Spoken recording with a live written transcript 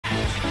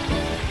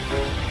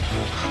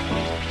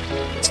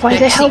Why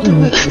the hell do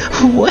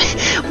what?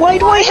 Why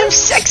do I have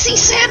sexy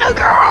Santa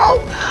girl?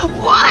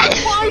 What?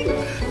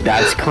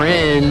 That's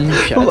cringe.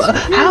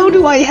 How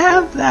do I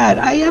have that?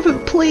 I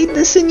haven't played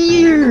this in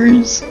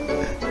years.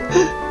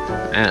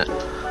 Matt,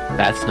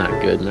 that's not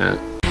good, Matt.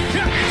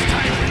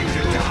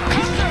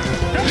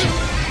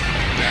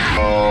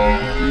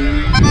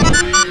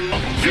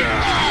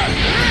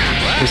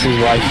 This is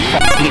why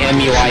fucking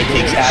MUI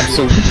takes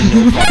absolutely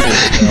no fucking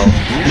skill.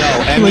 No,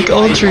 MUI like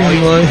Ultra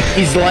UI.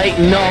 He's like,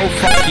 no,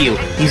 fuck you.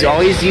 He's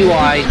always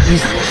UI.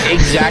 He's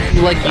exactly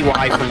like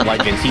UI from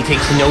Legends. He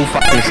takes no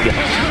fucking skill.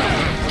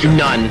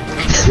 None.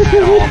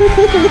 At all.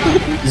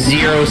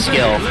 Zero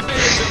skill.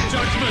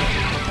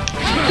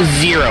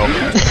 Zero.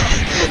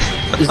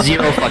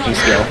 Zero fucking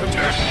skill.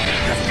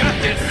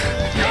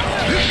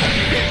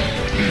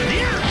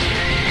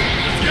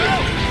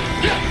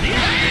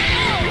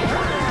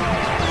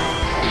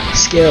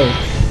 Skill.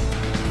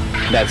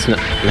 That's not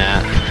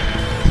Matt.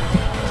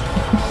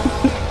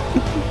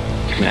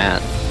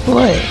 Matt.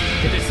 What?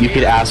 You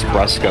could ask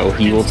Brusco.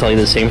 He will tell you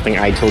the same thing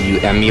I told you.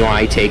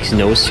 MUI takes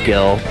no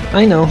skill.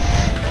 I know.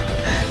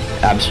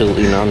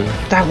 Absolutely none.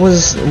 That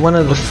was one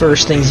of the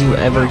first things you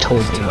ever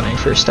told me when I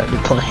first started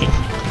playing.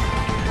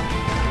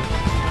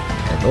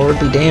 And Lord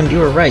be damned, you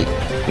were right.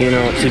 You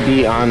know, to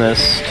be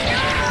honest...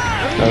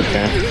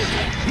 Okay.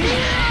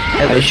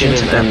 I should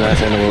have done that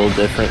one a little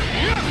different.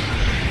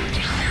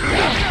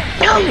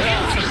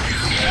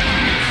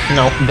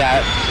 No.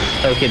 That...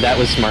 Okay, that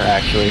was smart,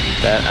 actually.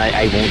 That,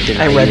 I won't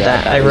deny I read you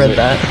that. I read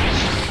that.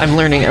 I'm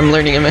learning,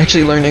 I'm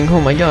actually learning.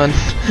 Oh my god.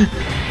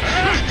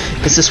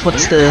 Is this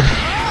what's the...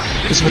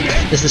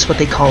 Is this what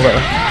they call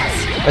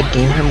a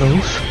gamer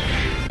move?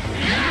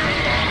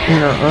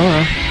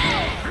 Nuh-uh.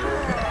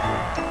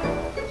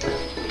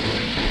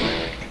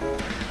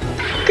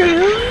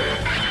 Girl?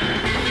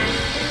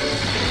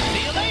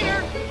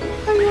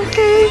 I'm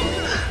okay.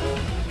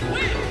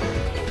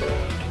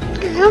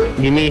 Girl?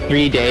 Give me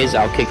 3 days,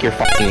 I'll kick your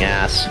fucking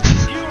ass.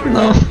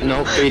 No.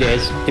 No, 3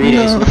 days. 3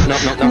 days. No,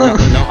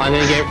 I'm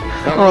gonna get...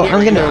 No,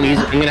 I'm gonna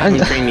have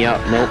you train me up.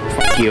 No,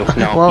 fuck you.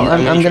 No. Well,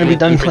 I'm gonna be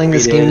done playing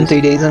this game in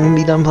 3 days. I'm gonna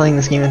be done playing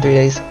this game in 3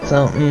 days.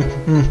 So,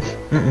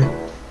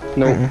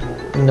 Nope.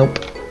 Nope.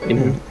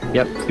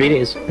 Yep, 3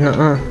 days.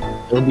 Nuh-uh.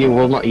 It'll be a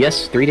world...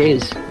 Yes, 3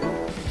 days.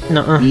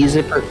 Nuh-uh.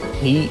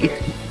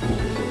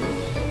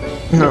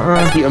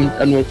 Nuh-uh. I'm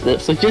done with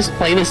this. So just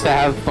play this to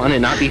have fun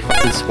and not be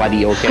fucking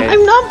sweaty, okay?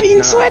 I'm not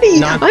being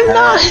sweaty! I'm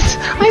not!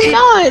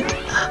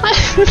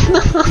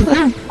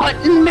 You're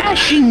button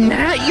mashing,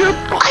 Matt! You're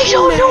button I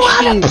don't know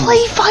how to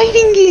play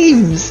fighting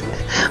games!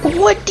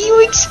 What do you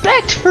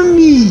expect from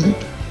me?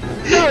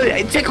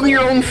 Tickle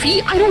your own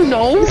feet? I don't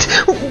know!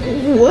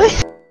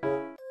 What?